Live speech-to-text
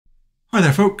Hi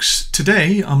there folks,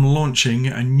 today I'm launching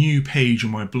a new page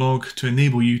on my blog to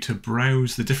enable you to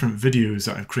browse the different videos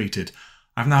that I've created.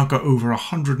 I've now got over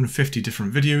 150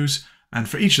 different videos, and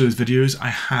for each of those videos I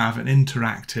have an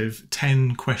interactive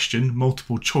 10-question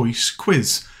multiple choice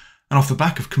quiz. And off the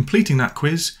back of completing that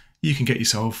quiz, you can get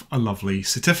yourself a lovely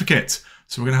certificate.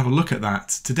 So we're going to have a look at that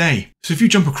today. So if you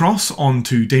jump across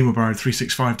onto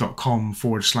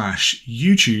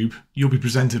damobard365.com/YouTube, you'll be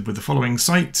presented with the following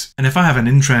site. And if I have an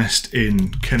interest in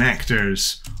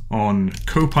connectors on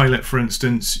Copilot, for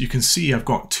instance, you can see I've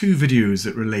got two videos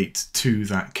that relate to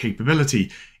that capability.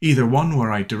 Either one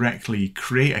where I directly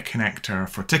create a connector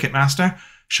for Ticketmaster,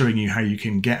 showing you how you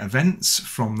can get events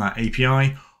from that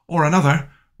API, or another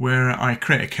where I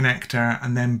create a connector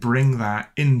and then bring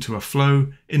that into a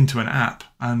flow, into an app,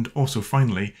 and also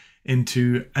finally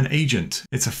into an agent.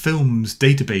 It's a films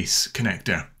database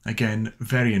connector. Again,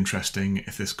 very interesting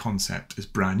if this concept is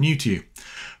brand new to you.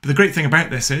 But the great thing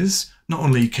about this is, not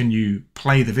only can you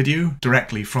play the video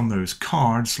directly from those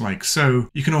cards like so,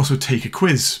 you can also take a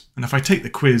quiz. And if I take the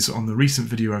quiz on the recent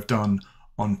video I've done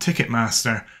on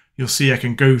Ticketmaster, you'll see I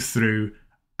can go through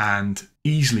and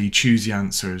easily choose the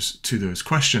answers to those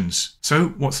questions.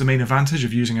 So what's the main advantage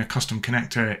of using a custom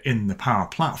connector in the Power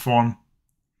Platform?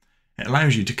 It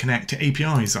allows you to connect to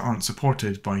APIs that aren't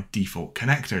supported by default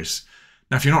connectors.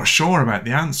 Now, if you're not sure about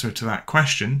the answer to that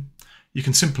question, you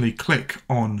can simply click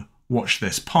on Watch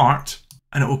This Part,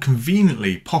 and it will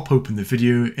conveniently pop open the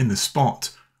video in the spot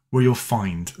where you'll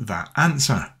find that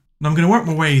answer. Now, I'm going to work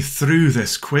my way through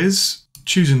this quiz,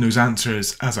 choosing those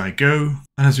answers as I go.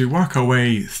 And as we work our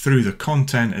way through the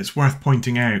content, it's worth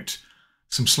pointing out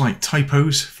some slight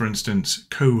typos. For instance,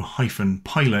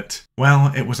 co-pilot.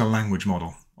 Well, it was a language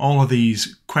model. All of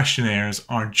these questionnaires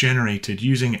are generated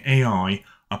using AI,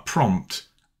 a prompt,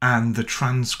 and the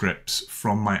transcripts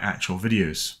from my actual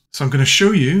videos. So I'm going to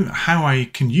show you how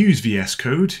I can use VS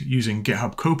Code using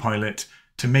GitHub Copilot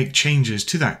to make changes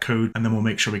to that code, and then we'll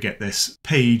make sure we get this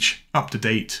page up to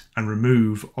date and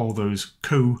remove all those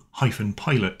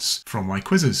co-pilots from my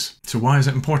quizzes. So why is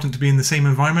it important to be in the same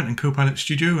environment in Copilot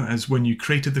Studio as when you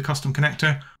created the custom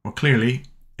connector? Well, clearly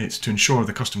it's to ensure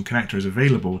the custom connector is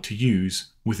available to use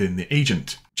within the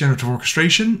agent. Generative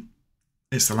orchestration.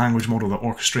 It's the language model that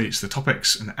orchestrates the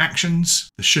topics and actions.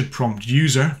 The should prompt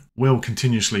user will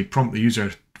continuously prompt the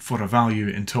user for a value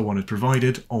until one is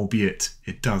provided, albeit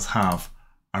it does have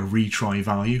a retry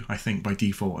value, I think by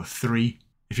default of 3.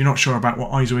 If you're not sure about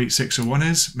what ISO 8601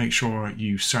 is, make sure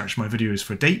you search my videos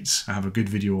for dates. I have a good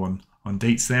video on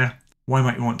dates there. Why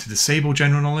might you want to disable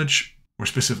general knowledge? We're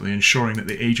specifically ensuring that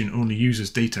the agent only uses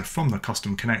data from the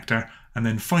custom connector. And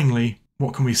then finally,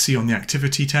 what can we see on the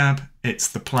activity tab? It's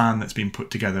the plan that's been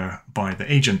put together by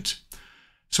the agent.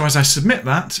 So as I submit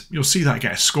that, you'll see that I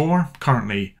get a score,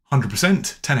 currently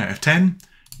 100%, 10 out of 10.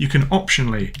 You can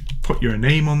optionally put your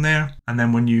name on there, and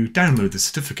then when you download the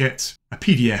certificate, a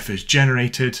PDF is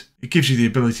generated. It gives you the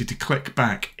ability to click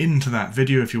back into that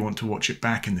video if you want to watch it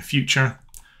back in the future.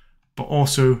 But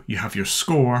also you have your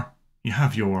score, you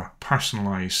have your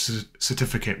personalized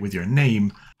certificate with your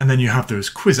name, and then you have those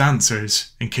quiz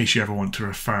answers in case you ever want to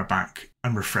refer back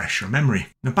and refresh your memory.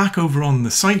 Now back over on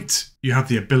the site, you have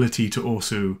the ability to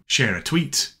also share a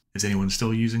tweet. Is anyone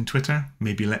still using Twitter?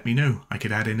 Maybe let me know. I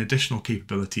could add in additional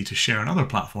capability to share on other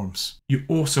platforms. You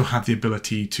also have the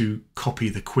ability to copy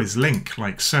the quiz link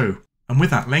like so. And with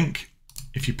that link,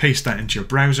 if you paste that into your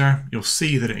browser, you'll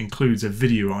see that it includes a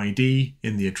video ID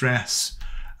in the address.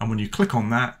 And when you click on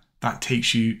that, that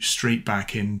takes you straight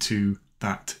back into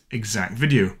that exact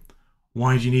video.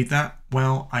 Why do you need that?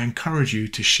 Well, I encourage you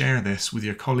to share this with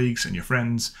your colleagues and your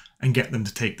friends and get them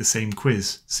to take the same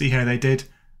quiz. See how they did?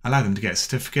 Allow them to get a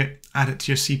certificate, add it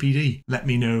to your CPD. Let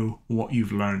me know what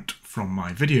you've learnt from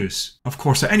my videos. Of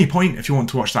course, at any point, if you want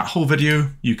to watch that whole video,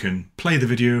 you can play the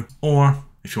video, or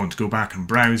if you want to go back and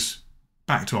browse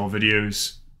back to all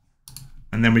videos,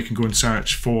 and then we can go and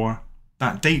search for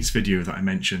that dates video that I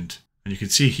mentioned. And you can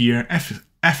see here,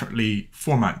 effortlessly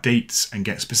format dates and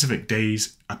get specific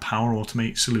days, a Power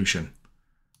Automate solution.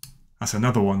 That's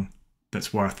another one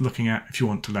that's worth looking at if you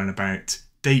want to learn about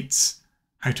dates,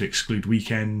 how to exclude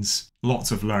weekends,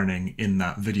 lots of learning in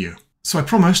that video. So I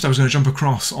promised I was going to jump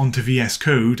across onto VS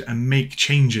Code and make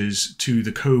changes to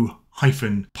the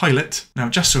co-pilot. Now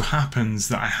it just so happens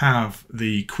that I have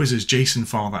the quizzes JSON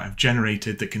file that I've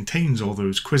generated that contains all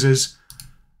those quizzes.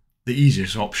 The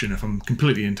easiest option, if I'm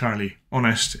completely entirely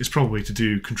honest, is probably to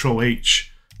do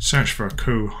Control-H, search for a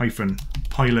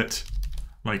co-pilot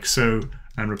like so,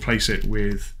 and replace it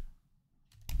with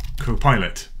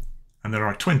Copilot. And there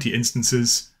are 20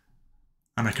 instances,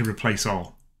 and I can replace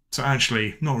all. So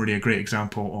actually, not really a great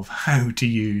example of how to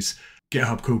use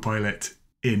GitHub Copilot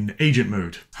in agent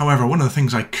mode. However, one of the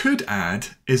things I could add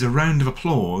is a round of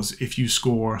applause if you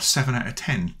score 7 out of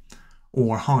 10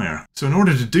 or higher. So in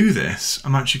order to do this,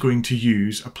 I'm actually going to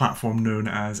use a platform known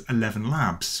as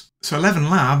ElevenLabs. So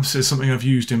ElevenLabs is something I've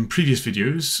used in previous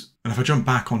videos, and if I jump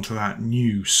back onto that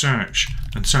new search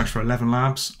and search for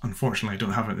ElevenLabs, unfortunately I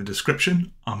don't have it in the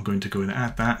description, I'm going to go and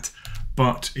add that.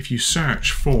 But if you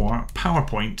search for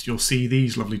PowerPoint, you'll see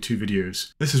these lovely 2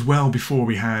 videos. This is well before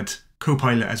we had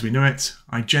Copilot as we know it.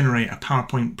 I generate a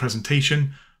PowerPoint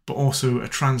presentation, but also a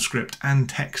transcript and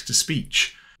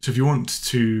text-to-speech. So if you want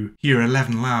to hear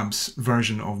ElevenLabs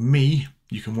version of me,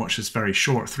 you can watch this very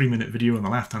short 3-minute video on the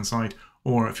left-hand side,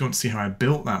 or if you want to see how I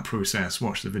built that process,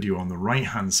 watch the video on the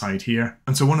right-hand side here.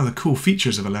 And so one of the cool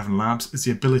features of ElevenLabs is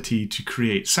the ability to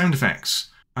create sound effects,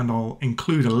 and I'll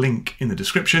include a link in the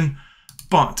description.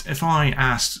 But if I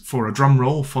asked for a drum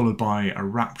roll followed by a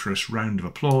rapturous round of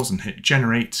applause and hit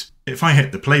generate, if I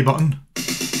hit the play button,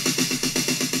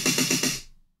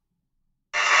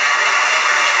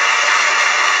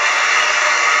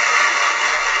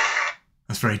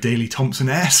 that's very Daley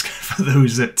Thompson-esque for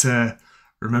those that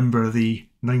remember the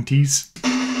 90s.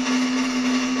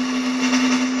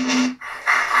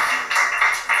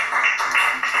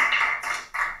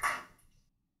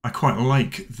 I quite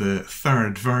like the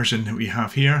 3rd version that we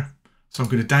have here, so I'm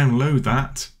going to download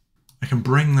that. I can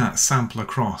bring that sample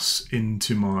across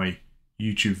into my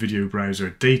YouTube video browser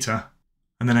data,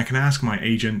 and then I can ask my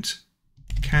agent,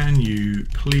 can you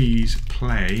please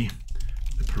play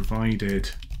the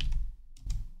provided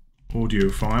audio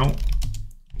file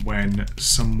when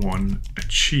someone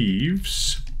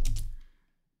achieves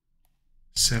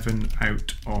 7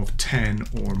 out of 10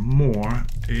 or more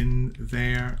in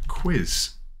their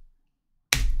quiz.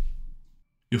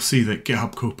 You'll see that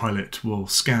GitHub Copilot will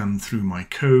scan through my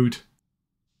code.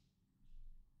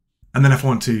 And then if I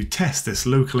want to test this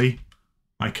locally,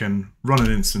 I can run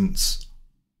an instance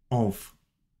of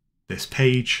this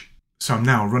page. So I'm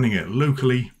now running it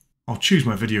locally. I'll choose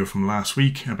my video from last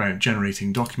week about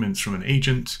generating documents from an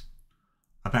agent.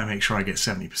 I better make sure I get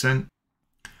 70%.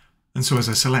 And so as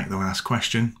I select the last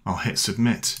question, I'll hit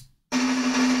submit.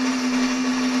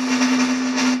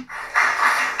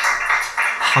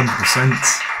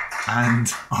 100%,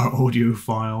 and our audio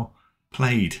file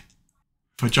played.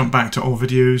 If I jump back to all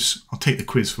videos, I'll take the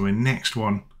quiz for my next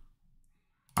one.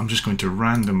 I'm just going to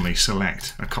randomly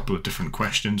select a couple of different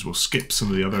questions. We'll skip some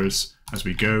of the others as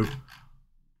we go.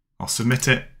 I'll submit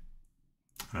it,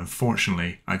 and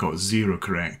unfortunately I got 0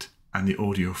 correct and the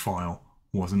audio file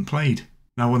wasn't played.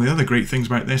 Now, one of the other great things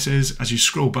about this is as you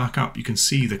scroll back up, you can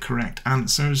see the correct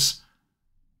answers.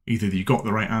 Either you got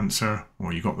the right answer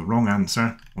or you got the wrong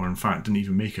answer, or in fact didn't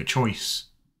even make a choice.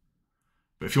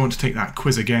 But if you want to take that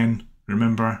quiz again,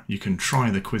 remember you can try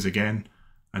the quiz again,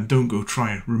 and don't go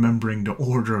try remembering the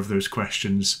order of those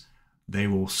questions. They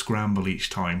will scramble each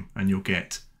time and you'll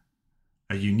get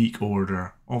a unique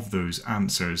order of those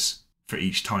answers for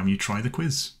each time you try the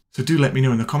quiz. So do let me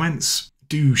know in the comments,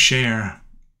 do share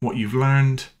what you've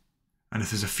learned, and if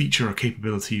there's a feature or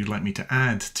capability you'd like me to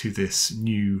add to this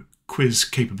new quiz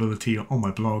capability on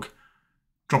my blog,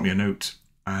 drop me a note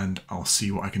and I'll see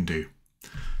what I can do.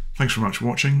 Thanks very much for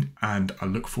watching, and I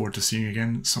look forward to seeing you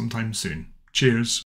again sometime soon. Cheers!